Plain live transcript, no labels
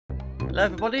Hello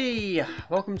everybody,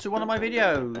 welcome to one of my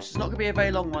videos. It's not going to be a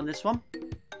very long one, this one.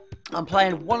 I'm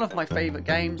playing one of my favourite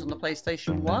games on the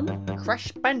PlayStation 1, Crash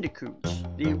Bandicoot,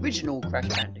 the original Crash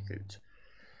Bandicoot.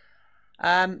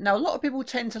 Now a lot of people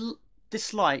tend to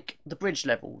dislike the bridge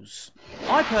levels.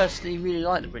 I personally really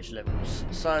like the bridge levels,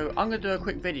 so I'm going to do a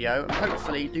quick video and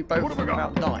hopefully do both of them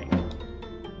without dying.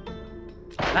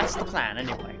 That's the plan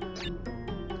anyway.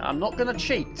 I'm not going to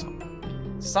cheat.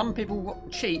 Some people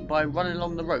cheat by running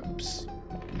along the ropes.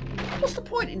 What's the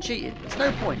point in cheating? There's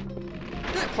no point.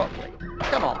 Do it properly.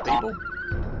 Come on, people.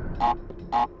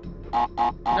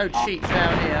 No cheats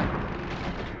round here.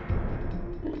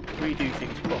 We do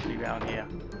things properly round here.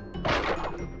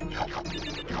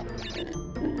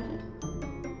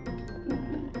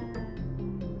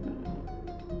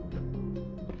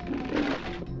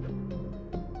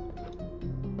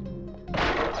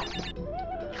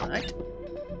 Right.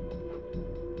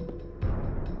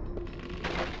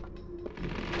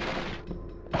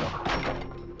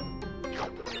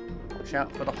 Watch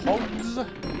out for the hogs.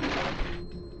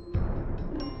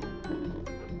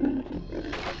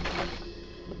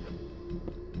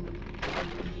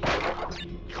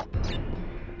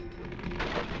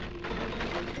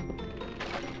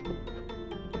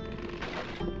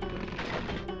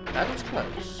 That was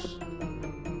close.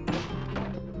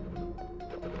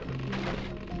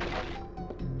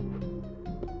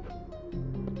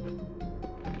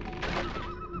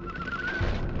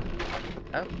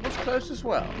 That was close as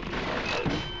well.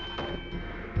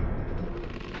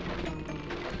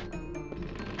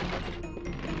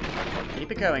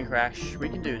 Keep it going, Crash. We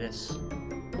can do this.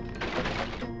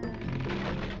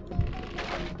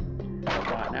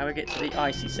 Right, now we get to the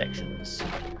icy sections.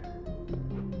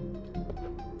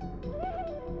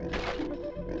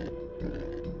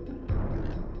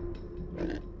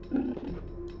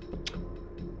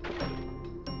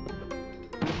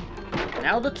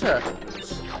 Now the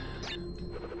turtles.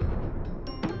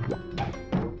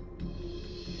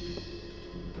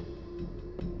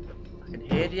 I can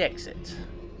hear the exit.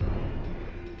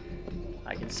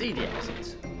 I can see the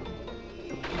exit.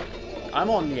 I'm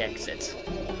on the exit.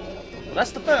 Well,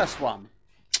 that's the first one.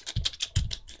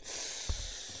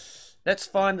 Let's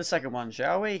find the second one,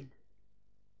 shall we?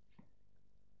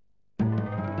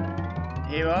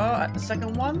 Here are at the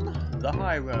second one, the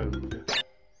high road.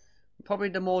 Probably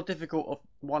the more difficult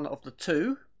one of the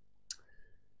two.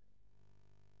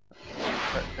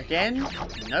 But again,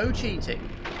 no cheating.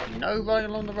 No running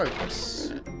along the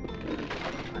ropes.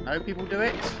 I know people do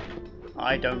it.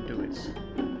 I don't do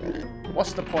it.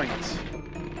 What's the point?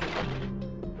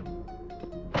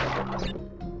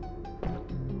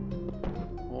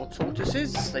 More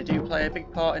tortoises. They do play a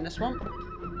big part in this one.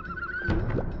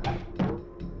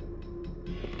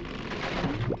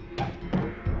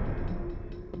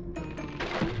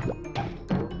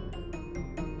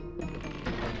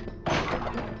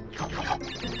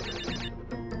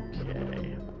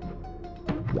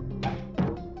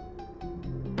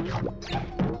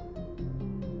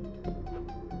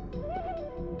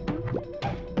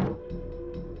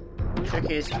 Trick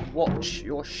is to watch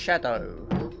your shadow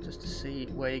just to see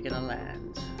where you're gonna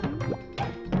land.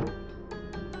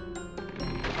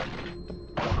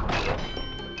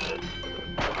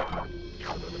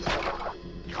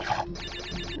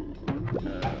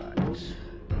 Alright.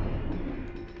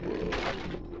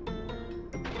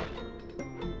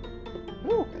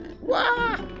 Woo!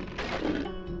 Wah!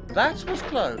 That was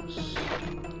close.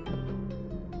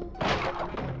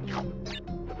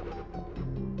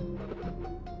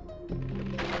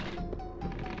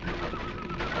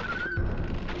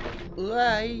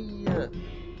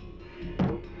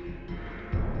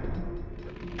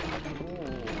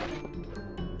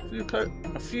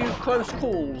 A few close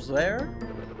calls there.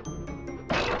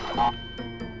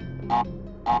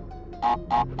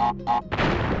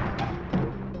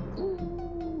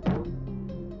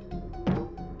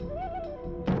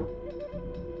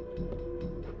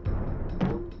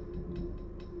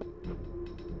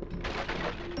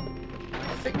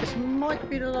 I think this might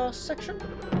be the last section.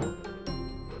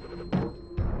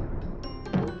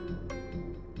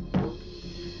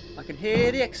 I can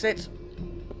hear the exit.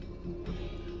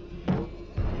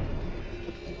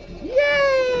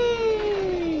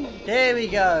 Yay! There we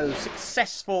go.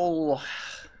 Successful.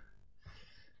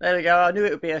 There we go. I knew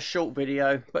it would be a short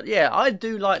video. But yeah, I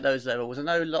do like those levels. I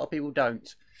know a lot of people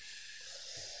don't.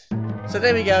 So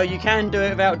there we go. You can do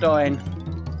it without dying.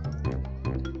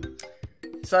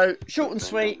 So short and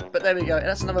sweet, but there we go.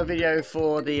 That's another video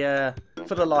for the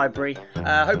library.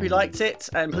 Hope you liked it,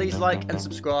 and please like and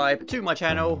subscribe to my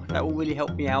channel. That will really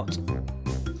help me out.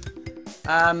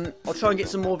 I'll try and get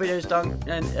some more videos done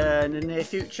in the near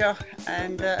future.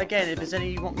 And again, if there's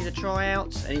any you want me to try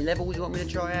out, any levels you want me to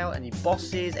try out, any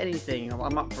bosses, anything,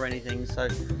 I'm up for anything. So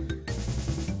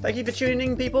thank you for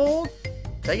tuning in, people.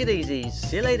 Take it easy.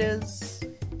 See you later.